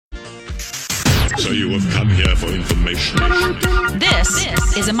So you have come here for information. This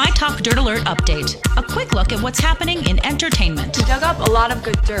is a My Talk Dirt Alert update. A quick look at what's happening in entertainment. We dug up a lot of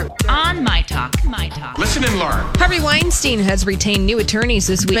good dirt. On My Talk. Listen and learn. Harvey Weinstein has retained new attorneys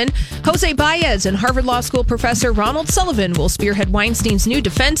this week. Jose Baez and Harvard Law School professor Ronald Sullivan will spearhead Weinstein's new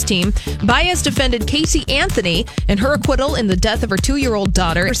defense team. Baez defended Casey Anthony and her acquittal in the death of her 2-year-old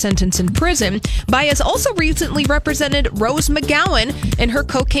daughter, her sentence in prison. Baez also recently represented Rose McGowan in her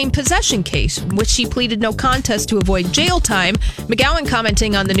cocaine possession case, in which she pleaded no contest to avoid jail time. McGowan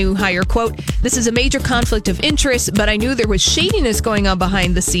commenting on the new hire, quote, "This is a major conflict of interest, but I knew there was shadiness going on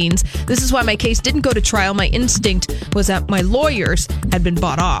behind the scenes. This is why my case didn't go to trial. My instinct was that my lawyers had been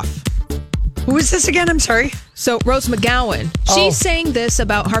bought off." Who is this again? I'm sorry. So Rose McGowan, she's saying this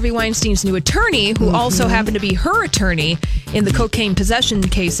about Harvey Weinstein's new attorney, who also happened to be her attorney in the cocaine possession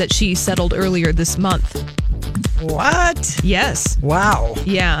case that she settled earlier this month. What? Yes. Wow.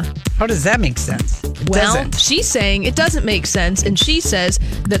 Yeah. How does that make sense? Well, Doesn't. she's saying it doesn't make sense, and she says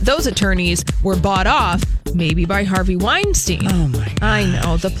that those attorneys were bought off maybe by Harvey Weinstein. Oh, my God. I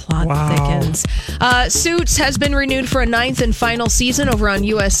know, the plot thickens. Suits has been renewed for a 9th and final season over on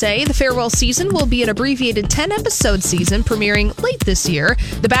USA. The farewell season will be an abbreviated 10-episode season premiering late this year.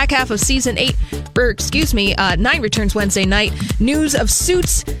 The back half of season 9 returns Wednesday night. News of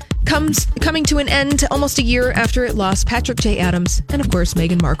Suits coming to an end almost a year after it lost Patrick J. Adams and, of course,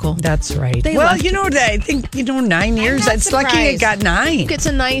 Meghan Markle. That's right. They well, left. I think, 9 years. That's lucky it got 9. It's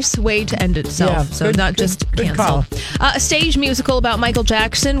a nice way to end itself, Yeah, so good- not good- just good cancel. call. A stage musical about Michael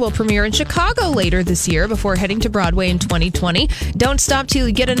Jackson will premiere in Chicago later this year before heading to Broadway in 2020. Don't Stop Till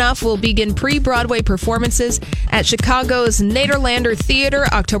You Get Enough will begin pre-Broadway performances at Chicago's Nederlander Theater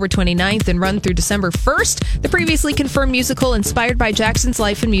October 29th and run through December 1st. The previously confirmed musical inspired by Jackson's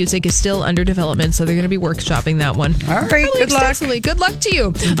life and music is still under development, so they're going to be workshopping that one. All right, Really good luck. extensively. Good luck to you.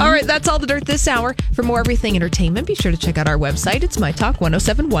 All right, that's all the dirt this hour. For more everything entertainment, be sure to check out our website. It's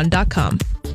mytalk1071.com.